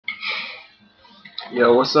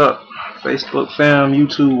Yo, what's up? Facebook fam,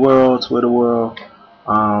 YouTube world, Twitter world.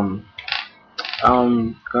 Um,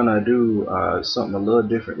 I'm gonna do something a little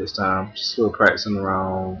different this time. Just a little practicing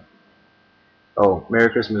around. Oh, Merry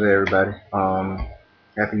Christmas, everybody.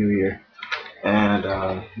 Happy New Year. And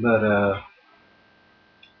but I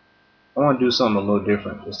want to do something a little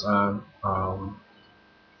different this time.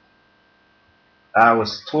 I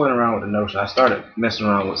was toying around with the notion. I started messing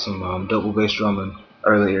around with some double bass drumming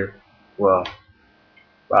earlier. Well,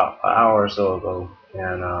 about an hour or so ago,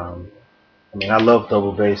 and I mean, I love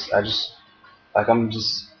double bass. I'm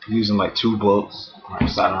just using like two bolts on the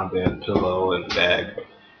side of my bed, pillow, and bag.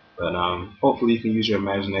 But hopefully you can use your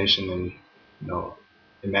imagination and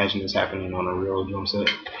imagine this happening on a real drum set.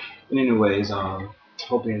 But anyways,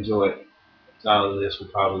 hope you enjoy it. The title of this will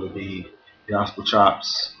probably be gospel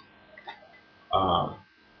chops, um,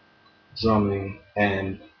 drumming,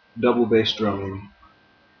 and double bass drumming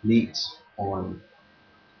meets on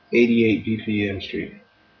 88 BPM Street.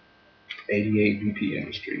 88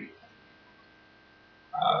 BPM Street.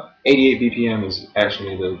 88 BPM is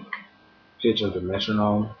actually the pitch of the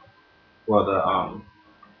metronome. Well,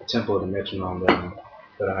 the tempo of the metronome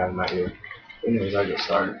that I have in my ear. Anyways, I get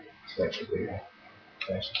started. It's actually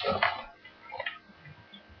faster stuff.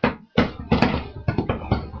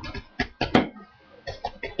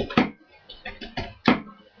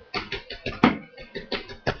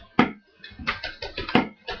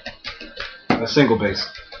 A single bass.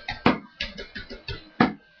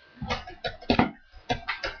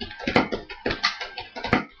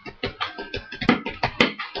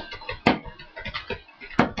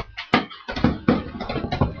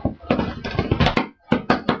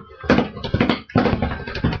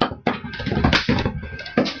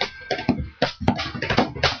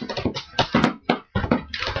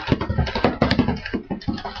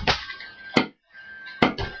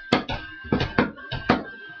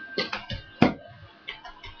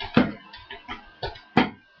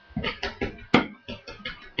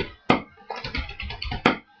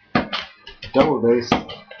 Double bass.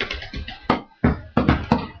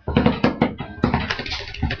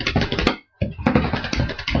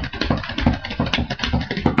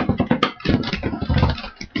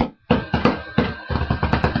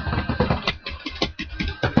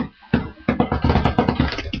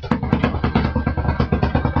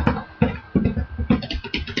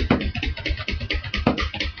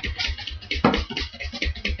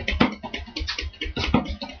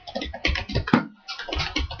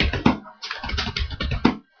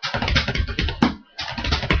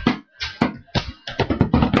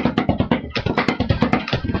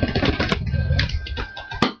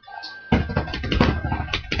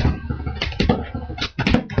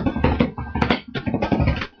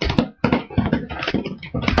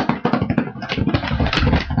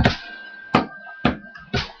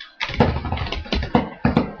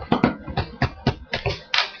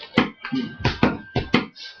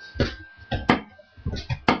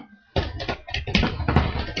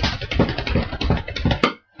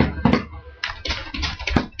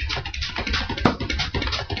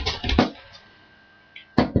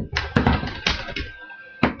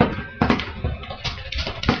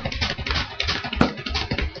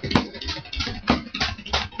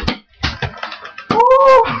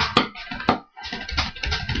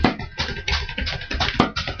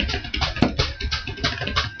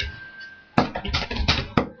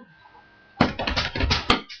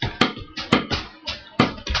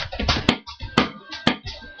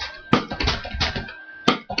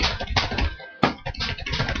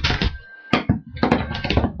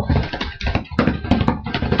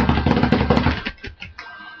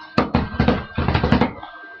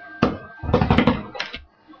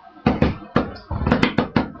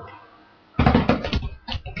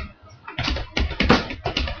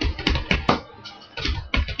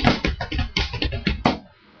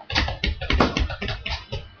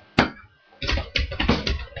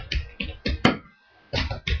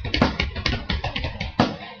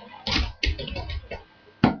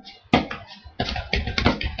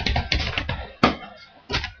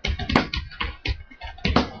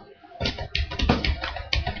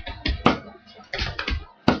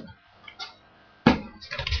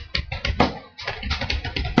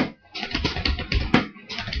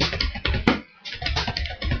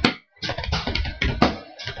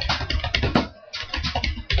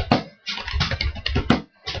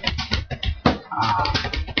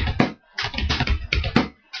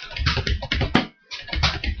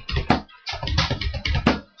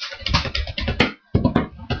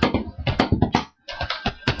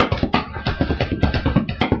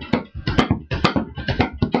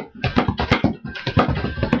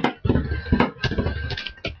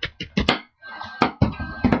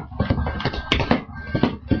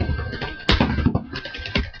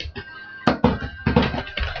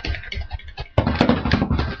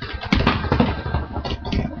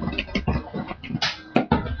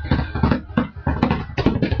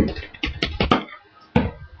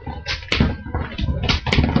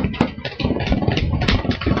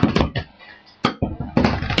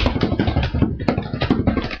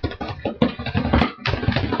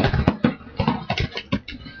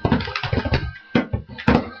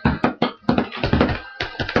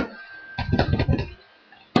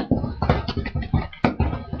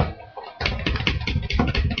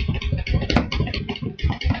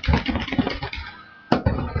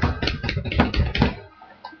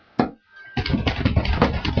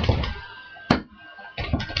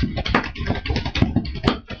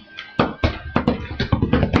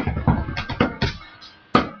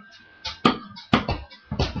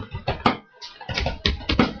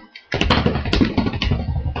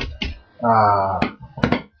 Ah.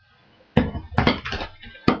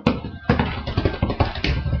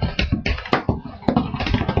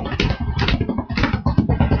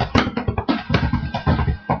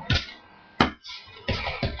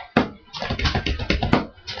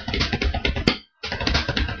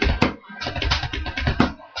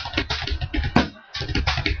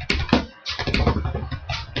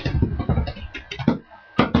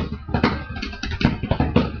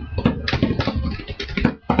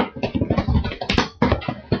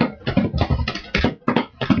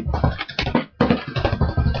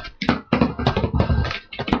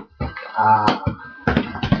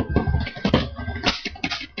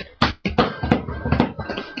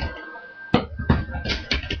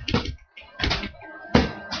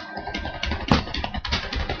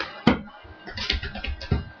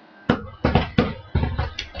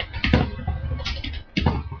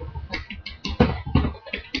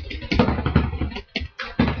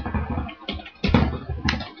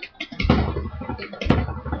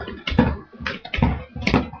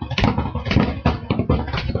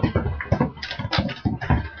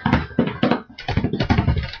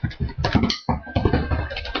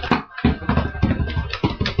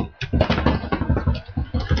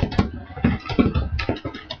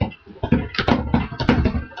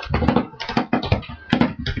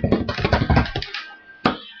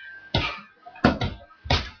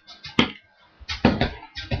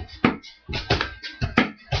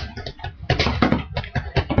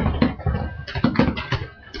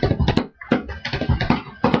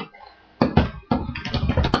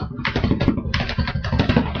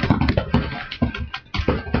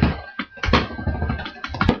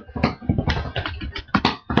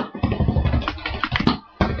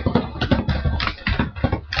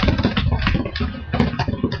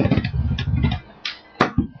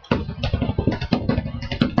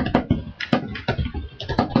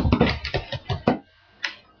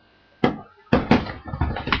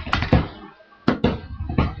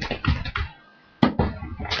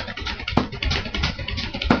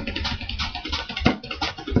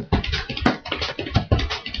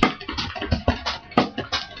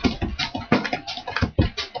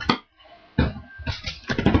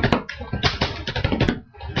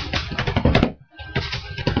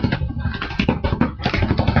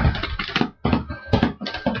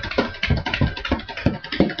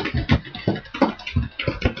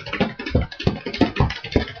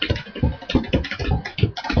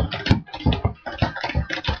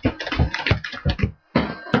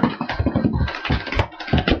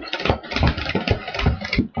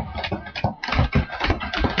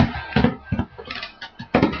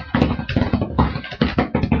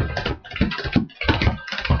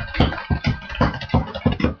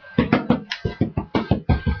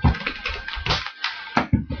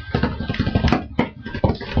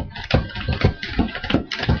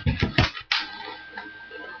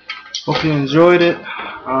 Hope you enjoyed it.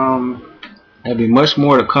 There'll be much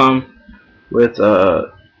more to come with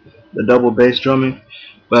the double bass drumming,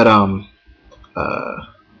 but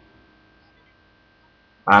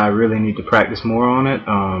I really need to practice more on it.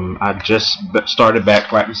 I just started back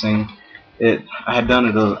practicing it. I had done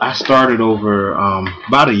it. I started over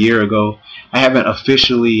about a year ago. I haven't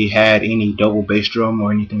officially had any double bass drum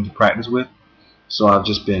or anything to practice with, so I've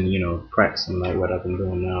just been, practicing like what I've been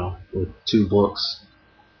doing now with 2 books,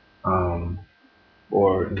 or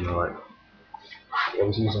like I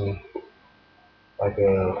was using like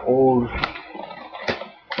a old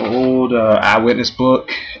eyewitness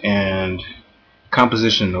book and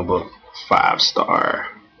composition notebook, 5 star.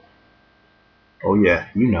 Oh yeah,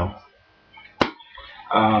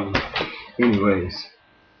 Um, anyways,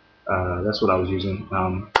 that's what I was using.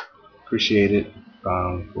 Appreciate it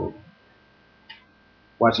for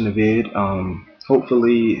watching the vid.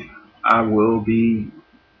 Hopefully, I will be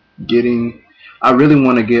getting. I really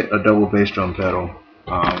want to get a double bass drum pedal.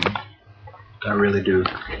 I really do.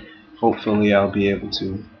 Hopefully, I'll be able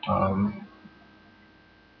to.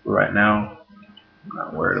 Right now, I'm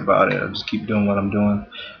not worried about it. I'll just keep doing what I'm doing.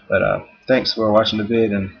 But thanks for watching the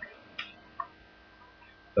vid, and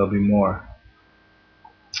there'll be more.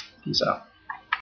 Peace out.